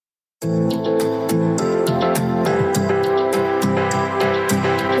Welcome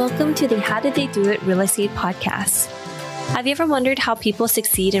to the How Did They Do It Real Estate Podcast. Have you ever wondered how people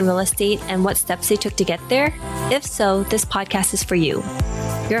succeed in real estate and what steps they took to get there? If so, this podcast is for you.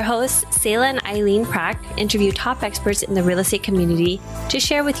 Your hosts, Sayla and Eileen Prack, interview top experts in the real estate community to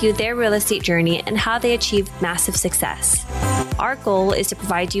share with you their real estate journey and how they achieved massive success. Our goal is to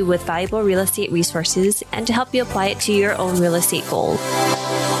provide you with valuable real estate resources and to help you apply it to your own real estate goal.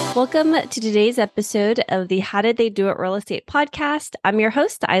 Welcome to today's episode of the How Did They Do It Real Estate Podcast. I'm your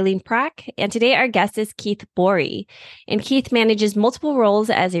host, Eileen Prack, and today our guest is Keith Borie. And Keith manages multiple roles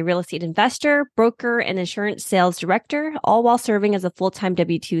as a real estate investor, broker, and insurance sales director, all while serving as a full-time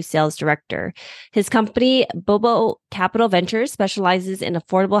W-2 sales director. His company, Bobo Capital Ventures, specializes in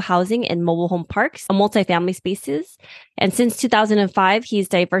affordable housing and mobile home parks and multifamily spaces. And since 2005, he's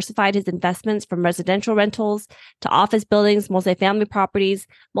diversified his investments from residential rentals to office buildings, multifamily properties,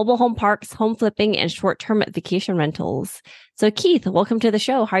 mobile home parks, home flipping, and short-term vacation rentals. So Keith, welcome to the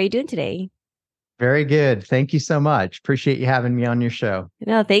show. How are you doing today? Very good. Thank you so much. Appreciate you having me on your show.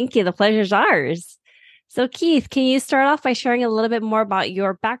 No, thank you. The pleasure's ours. So Keith, can you start off by sharing a little bit more about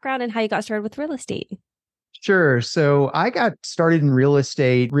your background and how you got started with real estate? Sure. So I got started in real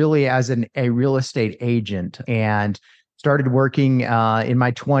estate really as a real estate agent and started working in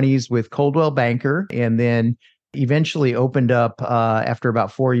my 20s with Coldwell Banker, and then eventually opened up, after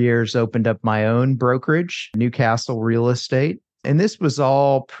about 4 years, opened up my own brokerage, Newcastle Real Estate. And this was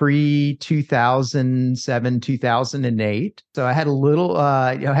all pre-2007, 2008. So I had a little,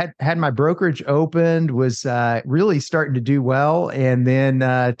 had my brokerage opened, was really starting to do well. And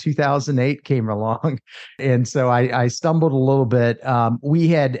then 2008 came along. And so I stumbled a little bit. We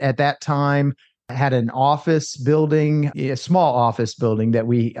had, at that time, had an office building, a small office building that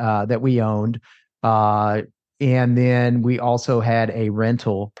we owned. And then we also had a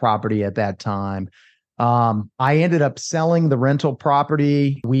rental property at that time. I ended up selling the rental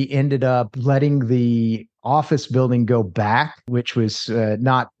property. We ended up letting the office building go back, which was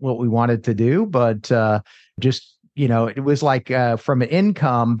not what we wanted to do, but just, it was like from an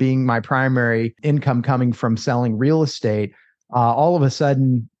income, being my primary income coming from selling real estate, all of a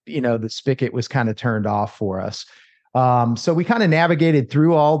sudden, the spigot was kind of turned off for us. So we kind of navigated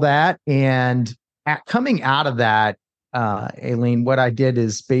through all that. And coming out of that, Aileen, what I did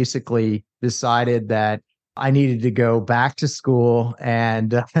is basically decided that I needed to go back to school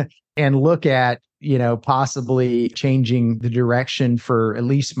and look at, possibly changing the direction for at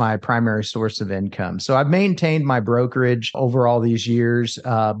least my primary source of income. So I've maintained my brokerage over all these years,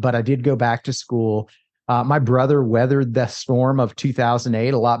 but I did go back to school. My brother weathered the storm of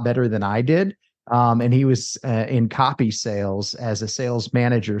 2008 a lot better than I did. And he was in copy sales as a sales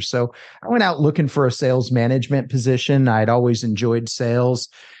manager. So I went out looking for a sales management position. I'd always enjoyed sales.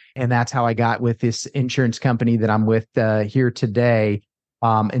 And that's how I got with this insurance company that I'm with here today,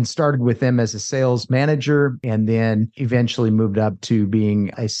 and started with them as a sales manager, and then eventually moved up to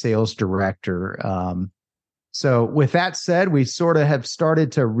being a sales director. So with that said, we sort of have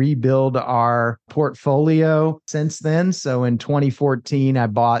started to rebuild our portfolio since then. So in 2014, I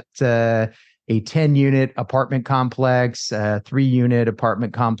bought a 10-unit apartment complex, a 3-unit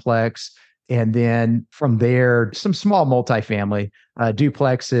apartment complex. And then from there, some small multifamily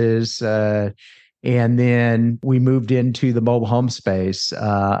duplexes. And then we moved into the mobile home space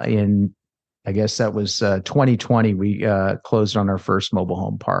in, I guess that was 2020. We closed on our first mobile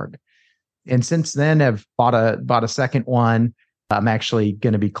home park. And since then, I've bought a second one. I'm actually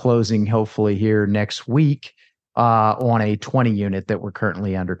going to be closing hopefully here next week on a 20-unit that we're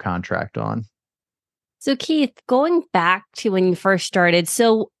currently under contract on. So Keith, going back to when you first started,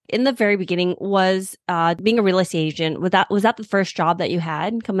 so in the very beginning, was being a real estate agent, was that the first job that you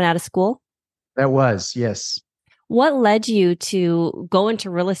had coming out of school? That was, yes. What led you to go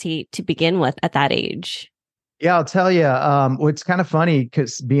into real estate to begin with at that age? Yeah, I'll tell you. It's kind of funny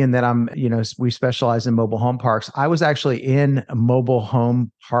because being that we specialize in mobile home parks, I was actually in mobile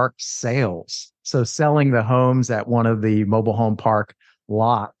home park sales. So selling the homes at one of the mobile home park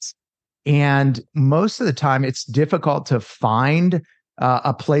lots. And most of the time, it's difficult to find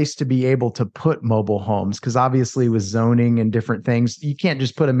a place to be able to put mobile homes because obviously with zoning and different things, you can't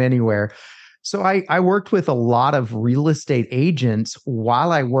just put them anywhere. So I worked with a lot of real estate agents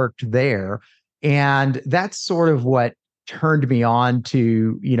while I worked there. And that's sort of what turned me on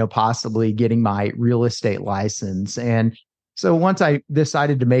to, possibly getting my real estate license. And so once I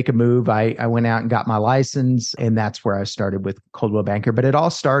decided to make a move, I went out and got my license, and that's where I started with Coldwell Banker. But it all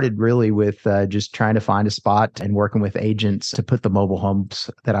started really with just trying to find a spot and working with agents to put the mobile homes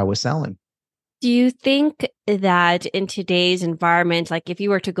that I was selling. Do you think that in today's environment, like if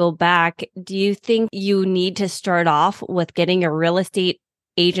you were to go back, do you think you need to start off with getting a real estate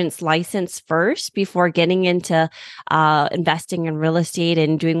agent's license first before getting into investing in real estate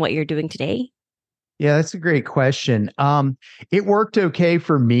and doing what you're doing today? Yeah, that's a great question. It worked okay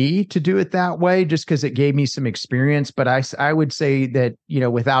for me to do it that way just because it gave me some experience. But I would say that,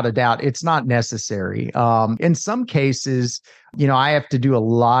 without a doubt, it's not necessary. In some cases, I have to do a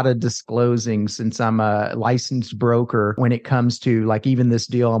lot of disclosing since I'm a licensed broker when it comes to like even this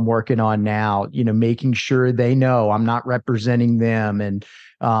deal I'm working on now, making sure they know I'm not representing them. And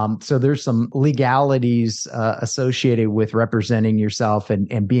so there's some legalities associated with representing yourself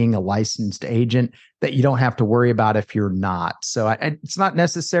and being a licensed agent that you don't have to worry about if you're not. So it's not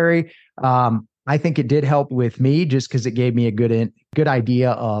necessary. I think it did help with me just because it gave me a good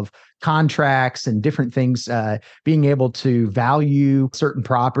idea of contracts and different things, being able to value certain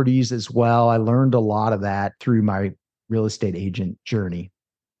properties as well. I learned a lot of that through my real estate agent journey.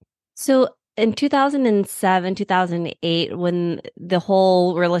 So in 2007, 2008, when the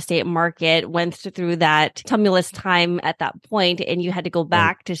whole real estate market went through that tumultuous time at that point, and you had to go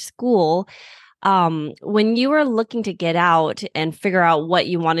back to school, when you were looking to get out and figure out what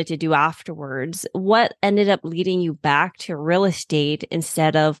you wanted to do afterwards, what ended up leading you back to real estate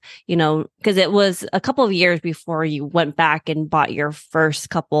instead of, because it was a couple of years before you went back and bought your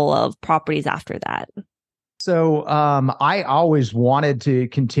first couple of properties after that? So I always wanted to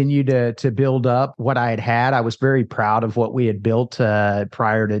continue to build up what I had. I was very proud of what we had built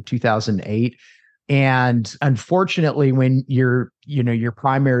prior to 2008. And unfortunately, when your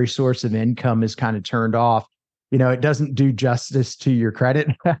primary source of income is kind of turned off, it doesn't do justice to your credit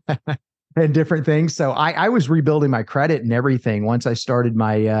and different things. So I was rebuilding my credit and everything once I started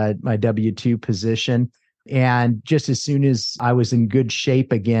my W-2 position. And just as soon as I was in good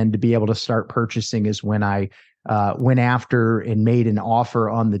shape again to be able to start purchasing is when I went after and made an offer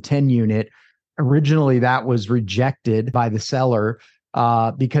on the 10 unit. Originally, that was rejected by the seller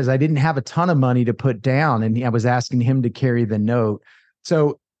because I didn't have a ton of money to put down, and I was asking him to carry the note.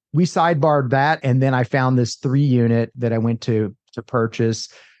 So we sidebarred that, and then I found this 3 unit that I went to purchase.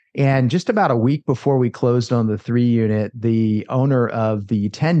 And just about a week before we closed on the 3 unit, the owner of the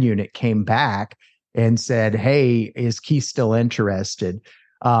 10 unit came back and said, "Hey, is Keith still interested?"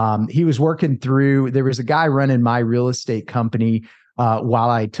 He was working through, there was a guy running my real estate company while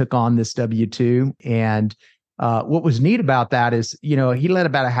I took on this W-2. And what was neat about that is, he let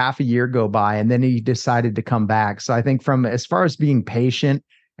about a half a year go by and then he decided to come back. So I think from as far as being patient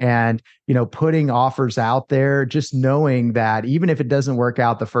and, putting offers out there, just knowing that even if it doesn't work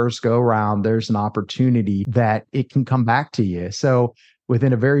out the first go round, there's an opportunity that it can come back to you. So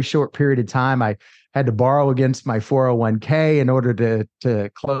within a very short period of time, I had to borrow against my 401k in order to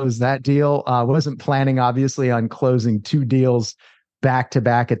close that deal. I wasn't planning, obviously, on closing 2 deals back to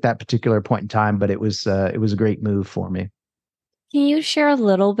back at that particular point in time, but it was a great move for me. Can you share a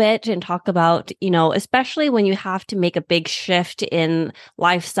little bit and talk about, especially when you have to make a big shift in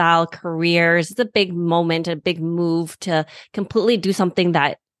lifestyle, careers, it's a big moment, a big move to completely do something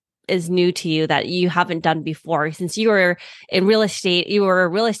that is new to you that you haven't done before. Since you were in real estate, you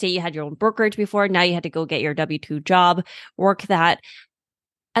had your own brokerage before. Now you had to go get your W-2 job, work that.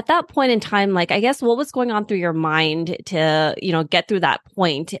 At that point in time, like, I guess what was going on through your mind to, get through that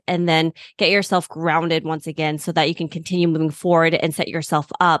point and then get yourself grounded once again so that you can continue moving forward and set yourself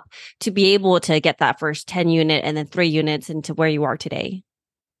up to be able to get that first 10 unit and then 3 units into where you are today?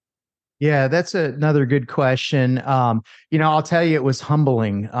 Yeah, that's another good question. I'll tell you, it was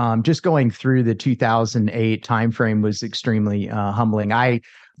humbling. Just going through the 2008 timeframe was extremely humbling.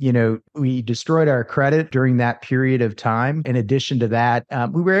 We destroyed our credit during that period of time. In addition to that,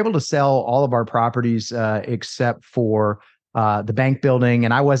 we were able to sell all of our properties except for the bank building,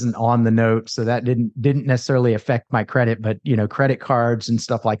 and I wasn't on the note, so that didn't necessarily affect my credit. But credit cards and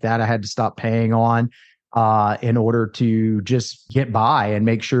stuff like that, I had to stop paying on in order to just get by and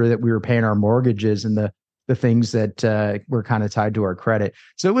make sure that we were paying our mortgages and the things that were kind of tied to our credit.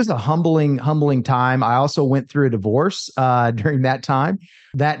 So it was a humbling time. I also went through a divorce during that time.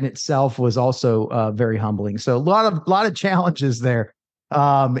 That in itself was also very humbling. So a lot of challenges there.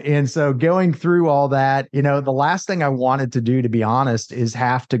 And so going through all that, the last thing I wanted to do, to be honest, is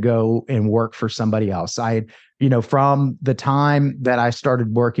have to go and work for somebody else. From the time that I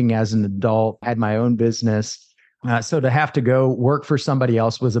started working as an adult, had my own business. So to have to go work for somebody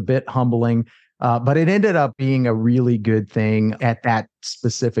else was a bit humbling, but it ended up being a really good thing at that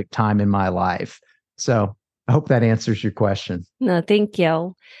specific time in my life. So I hope that answers your question. No, thank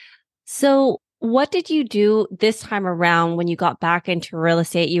you. So What did you do this time around when you got back into real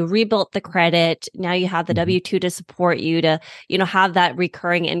estate? You rebuilt the credit. Now you have the Mhm. W-2 to support you to, have that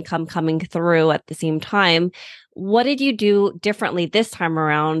recurring income coming through at the same time. What did you do differently this time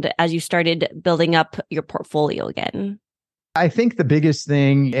around as you started building up your portfolio again? I think the biggest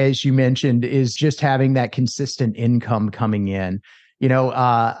thing, as you mentioned, is just having that consistent income coming in.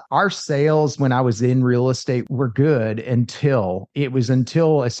 Our sales when I was in real estate were good until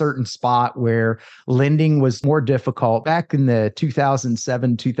a certain spot where lending was more difficult. Back in the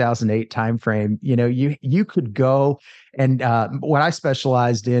 2007, 2008 timeframe, you could go and what I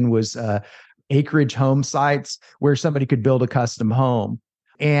specialized in was acreage home sites where somebody could build a custom home.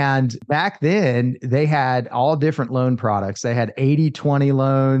 And back then, they had all different loan products. They had 80/20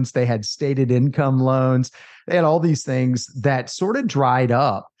 loans, they had stated income loans, they had all these things that sort of dried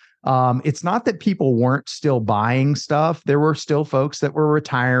up. It's not that people weren't still buying stuff. There were still folks that were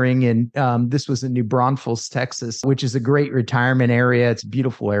retiring. And this was in New Braunfels, Texas, which is a great retirement area. It's a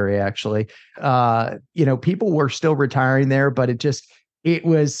beautiful area, actually. People were still retiring there, but it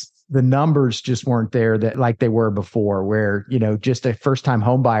was the numbers just weren't there that like they were before, where, just a first time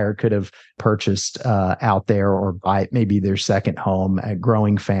home buyer could have purchased out there or buy maybe their second home, a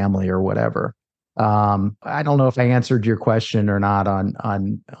growing family or whatever. I don't know if I answered your question or not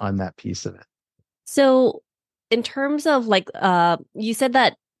on that piece of it. So in terms of you said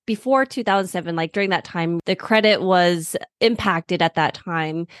that before 2007, like during that time, the credit was impacted at that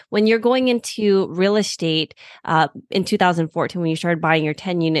time. When you're going into real estate in 2014, when you started buying your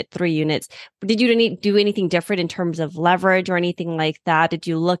 10 unit, 3 units, did you do anything different in terms of leverage or anything like that? Did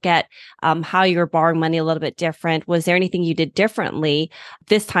you look at how you were borrowing money a little bit different? Was there anything you did differently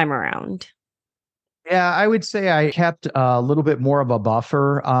this time around? Yeah, I would say I kept a little bit more of a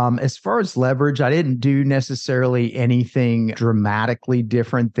buffer. As far as leverage, I didn't do necessarily anything dramatically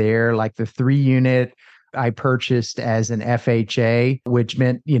different there. Like the 3 unit, I purchased as an FHA, which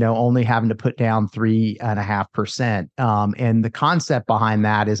meant, only having to put down 3.5%. And the concept behind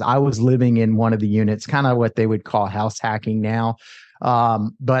that is I was living in one of the units, kind of what they would call house hacking now.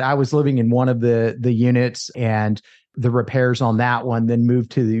 But I was living in one of the units, and the repairs on that one, then moved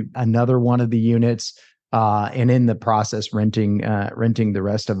to another one of the units, and in the process renting the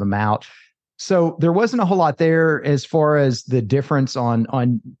rest of them out. So there wasn't a whole lot there as far as the difference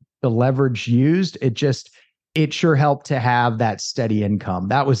on the leverage used. It sure helped to have that steady income.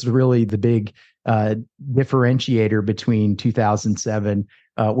 That was really the big differentiator between 2007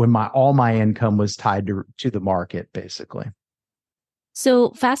 when all my income was tied to the market, basically. So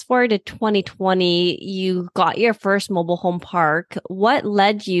fast forward to 2020, you got your first mobile home park. What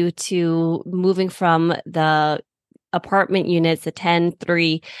led you to moving from the apartment units, the 10,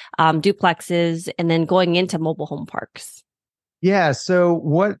 3 duplexes, and then going into mobile home parks? Yeah. So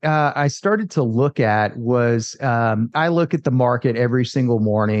what I started to look at was I look at the market every single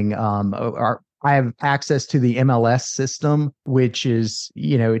morning. I have access to the MLS system, which is,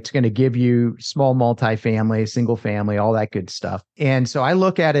 it's going to give you small multifamily, single family, all that good stuff. And so I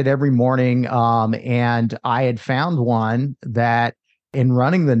look at it every morning. And I had found one that in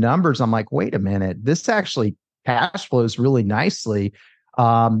running the numbers, I'm like, wait a minute, this actually cash flows really nicely.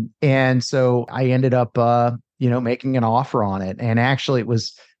 And so I ended up, making an offer on it. And actually it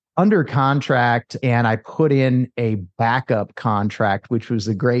was under contract, and I put in a backup contract, which was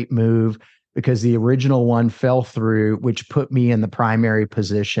a great move because the original one fell through, which put me in the primary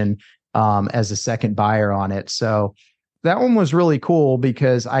position as a second buyer on it. So that one was really cool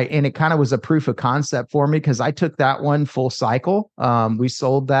because it kind of was a proof of concept for me because I took that one full cycle. We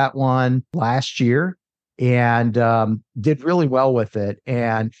sold that one last year and did really well with it.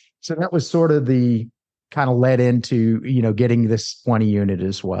 And so that was sort of the kind of led into, getting this 20 unit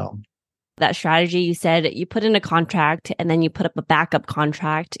as well. That strategy, you said you put in a contract and then you put up a backup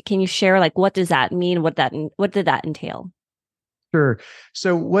contract. Can you share what does that mean? What did that entail? Sure.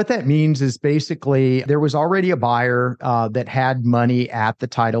 So what that means is basically there was already a buyer that had money at the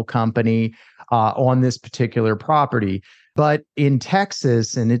title company on this particular property. But in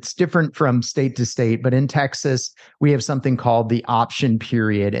Texas, and it's different from state to state, but in Texas, we have something called the option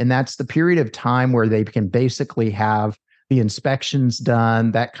period. And that's the period of time where they can basically have the inspections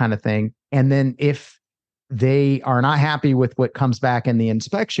done, that kind of thing. And then if they are not happy with what comes back in the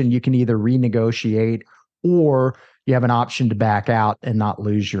inspection, you can either renegotiate or you have an option to back out and not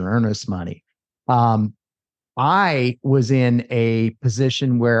lose your earnest money. I was in a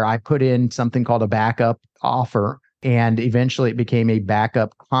position where I put in something called a backup offer, and eventually it became a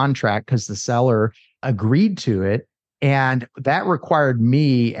backup contract because the seller agreed to it. And that required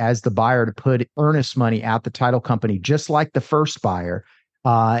me as the buyer to put earnest money at the title company, just like the first buyer.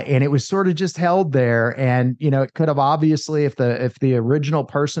 And it was sort of just held there. And, it could have obviously, if the original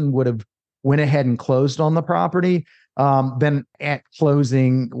person would have went ahead and closed on the property, then at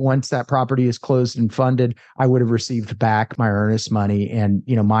closing, once that property is closed and funded, I would have received back my earnest money, and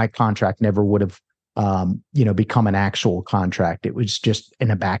my contract never would have become an actual contract. It was just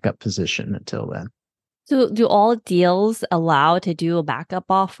in a backup position until then. So do all deals allow to do a backup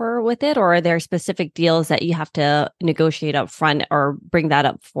offer with it, or are there specific deals that you have to negotiate up front or bring that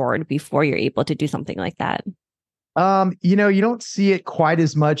up forward before you're able to do something like that? You don't see it quite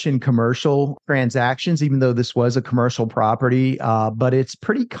as much in commercial transactions, even though this was a commercial property, but it's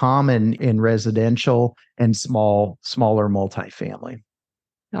pretty common in residential and smaller multifamily.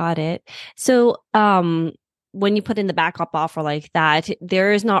 Got it. So, when you put in the backup offer like that,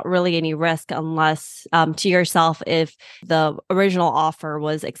 there is not really any risk unless to yourself, if the original offer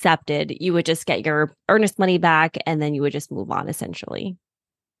was accepted, you would just get your earnest money back and then you would just move on essentially.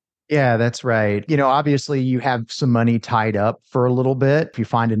 Yeah, that's right. Obviously you have some money tied up for a little bit if you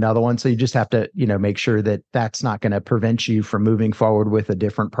find another one. So you just have to, make sure that that's not going to prevent you from moving forward with a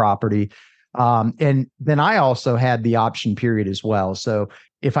different property. And then I also had the option period as well. So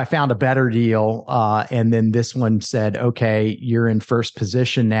if I found a better deal, and then this one said, okay, you're in first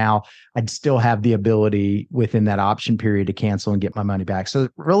position now, I'd still have the ability within that option period to cancel and get my money back. So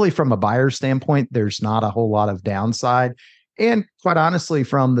really from a buyer's standpoint, there's not a whole lot of downside. And quite honestly,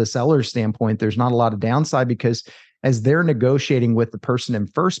 from the seller's standpoint, there's not a lot of downside, because as they're negotiating with the person in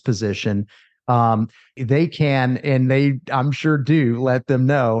first position, they can, and they, I'm sure, do let them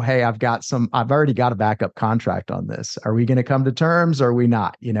know, hey, I've already got a backup contract on this. Are we going to come to terms or are we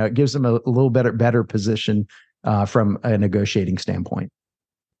not? It gives them a little better position from a negotiating standpoint.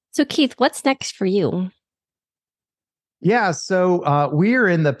 So Keith, what's next for you? Yeah, so we are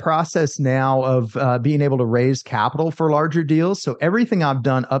in the process now of being able to raise capital for larger deals. So everything I've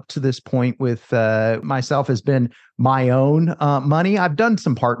done up to this point with myself has been my own money. I've done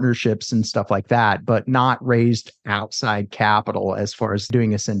some partnerships and stuff like that, but not raised outside capital as far as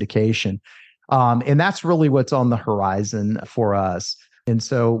doing a syndication. And that's really what's on the horizon for us. And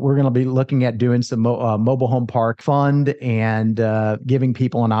so we're going to be looking at doing some mobile home park fund and giving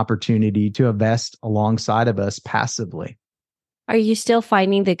people an opportunity to invest alongside of us passively. Are you still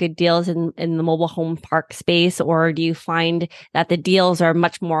finding the good deals in the mobile home park space, or do you find that the deals are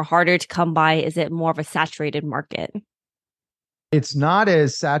much more harder to come by? Is it more of a saturated market? It's not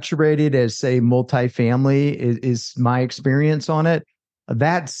as saturated as, say, multifamily is my experience on it.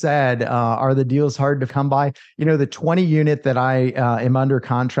 That said, are the deals hard to come by? The 20 unit that I am under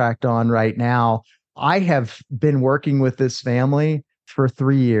contract on right now, I have been working with this family for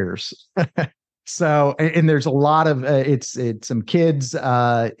 3 years. So, and there's a lot of, it's some kids,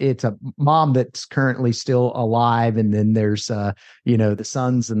 it's a mom that's currently still alive. And then there's, the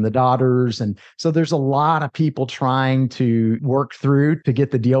sons and the daughters. And so there's a lot of people trying to work through to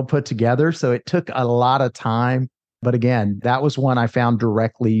get the deal put together. So it took a lot of time. But again, that was one I found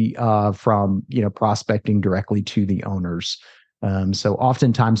directly from, prospecting directly to the owners. So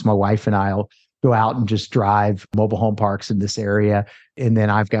oftentimes my wife and I'll go out and just drive mobile home parks in this area. And then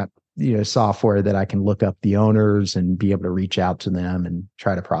I've got, software that I can look up the owners and be able to reach out to them and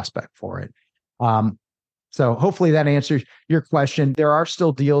try to prospect for it. So hopefully that answers your question. There are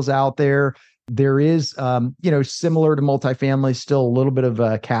still deals out there. There is, similar to multifamily, still a little bit of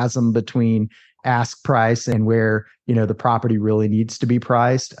a chasm between ask price and where, the property really needs to be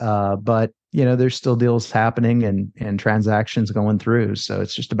priced. But, there's still deals happening and transactions going through. So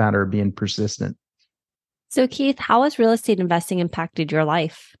it's just a matter of being persistent. So Keith, how has real estate investing impacted your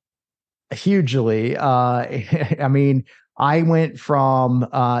life? Hugely. I mean, I went from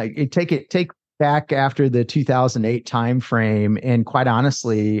take back after the 2008 timeframe, and quite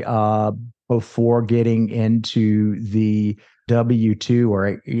honestly, before getting into the W-2,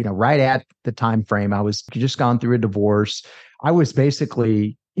 or right at the time frame, I was just gone through a divorce. I was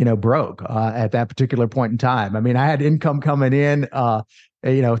basically broke at that particular point in time. I mean, I had income coming in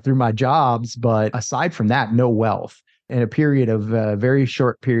through my jobs, but aside from that, no wealth. In a period of a very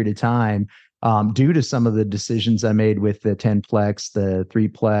short period of time, due to some of the decisions I made with the 10plex, the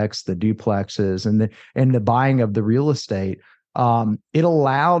 3plex, the duplexes, and the buying of the real estate, it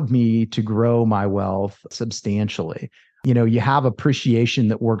allowed me to grow my wealth substantially. You have appreciation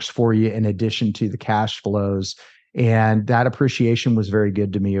that works for you in addition to the cash flows, and that appreciation was very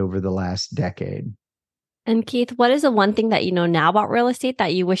good to me over the last decade. And Keith, what is the one thing that you know now about real estate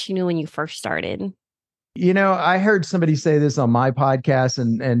that you wish you knew when you first started? I heard somebody say this on my podcast,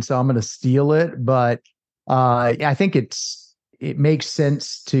 and so I'm going to steal it, but I think it makes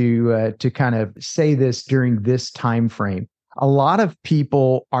sense to kind of say this during this time frame. a lot of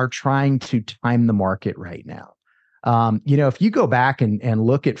people are trying to time the market right now. If you go back and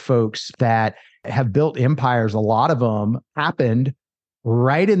look at folks that have built empires, a lot of them happened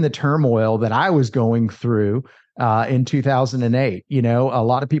right in the turmoil that I was going through in 2008. A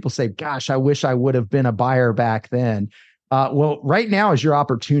lot of people say, gosh, I wish I would have been a buyer back then. Well, right now is your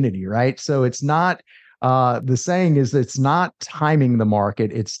opportunity, right? So it's not, the saying is it's not timing the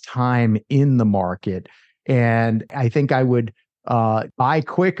market, it's time in the market. And I think I would buy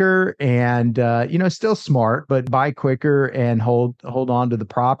quicker and, still smart, but buy quicker and hold on to the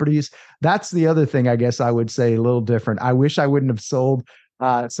properties. That's the other thing I guess I would say a little different. I wish I wouldn't have sold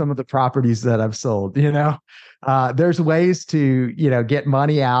some of the properties that I've sold. There's ways to, get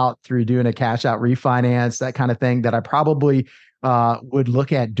money out through doing a cash out refinance, that kind of thing that I probably would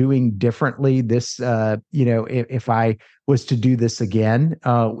look at doing differently this, if I was to do this again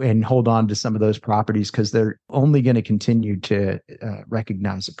and hold on to some of those properties because they're only going to continue to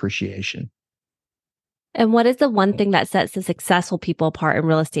recognize appreciation. And what is the one thing that sets the successful people apart in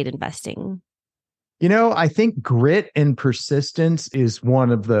real estate investing? I think grit and persistence is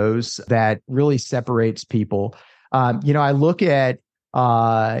one of those that really separates people. I look at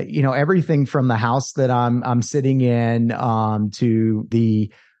everything from the house that I'm sitting in to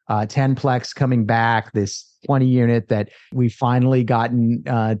the 10-plex coming back, this 20 unit that we've finally gotten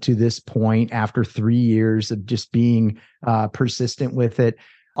to this point after 3 years of just being persistent with it.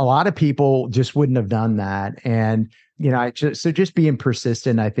 A lot of people just wouldn't have done that. And just being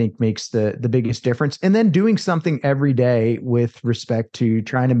persistent, I think, makes the biggest difference. And then doing something every day with respect to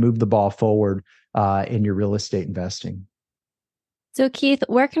trying to move the ball forward in your real estate investing. So Keith,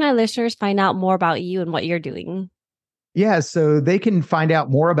 where can our listeners find out more about you and what you're doing? Yeah, so they can find out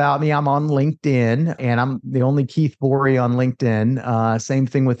more about me. I'm on LinkedIn, and I'm the only Keith Borie on LinkedIn. Same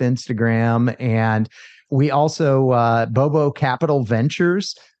thing with Instagram. And we also, Bobo Capital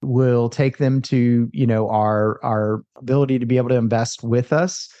Ventures will take them to, our ability to be able to invest with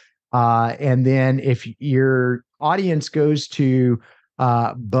us. And then if your audience goes to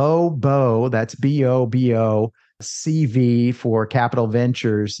Bobo, that's BOBO, CV for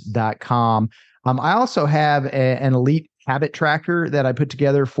capitalventures.com. I also have an elite habit tracker that I put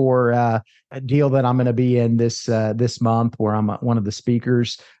together for a deal that I'm going to be in this month, where I'm one of the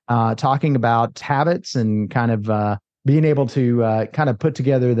speakers talking about habits and kind of being able to kind of put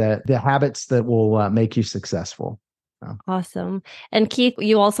together the habits that will make you successful. Awesome. And Keith,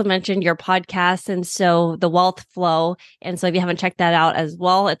 you also mentioned your podcast, and so The Wealth Flow. And so if you haven't checked that out as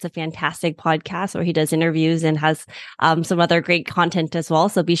well, it's a fantastic podcast where he does interviews and has some other great content as well.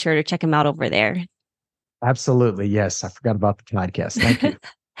 So be sure to check him out over there. Absolutely. Yes. I forgot about the podcast. Thank you.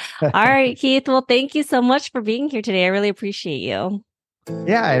 All right, Keith. Well, thank you so much for being here today. I really appreciate you.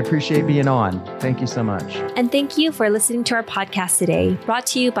 Yeah, I appreciate being on. Thank you so much. And thank you for listening to our podcast today, brought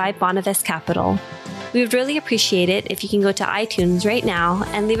to you by Bonavest Capital. We would really appreciate it if you can go to iTunes right now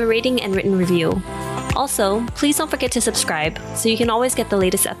and leave a rating and written review. Also, please don't forget to subscribe so you can always get the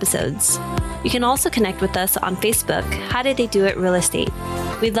latest episodes. You can also connect with us on Facebook, How Did They Do It Real Estate.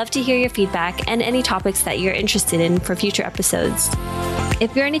 We'd love to hear your feedback and any topics that you're interested in for future episodes.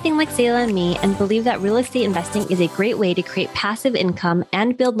 If you're anything like Sayla and me and believe that real estate investing is a great way to create passive income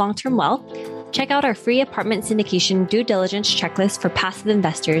and build long-term wealth, check out our free apartment syndication due diligence checklist for passive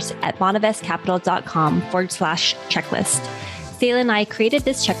investors at bonavestcapital.com/checklist. Sayla and I created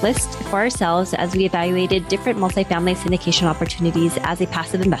this checklist for ourselves as we evaluated different multifamily syndication opportunities as a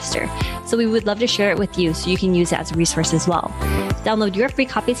passive investor. So we would love to share it with you so you can use it as a resource as well. Download your free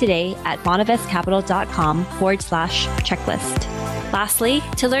copy today at bonavestcapital.com/checklist. Lastly,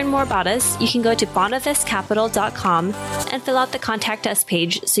 to learn more about us, you can go to bonavestcapital.com and fill out the Contact Us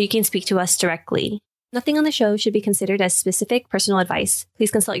page so you can speak to us directly. Nothing on the show should be considered as specific personal advice.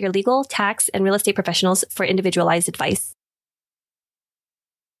 Please consult your legal, tax, and real estate professionals for individualized advice.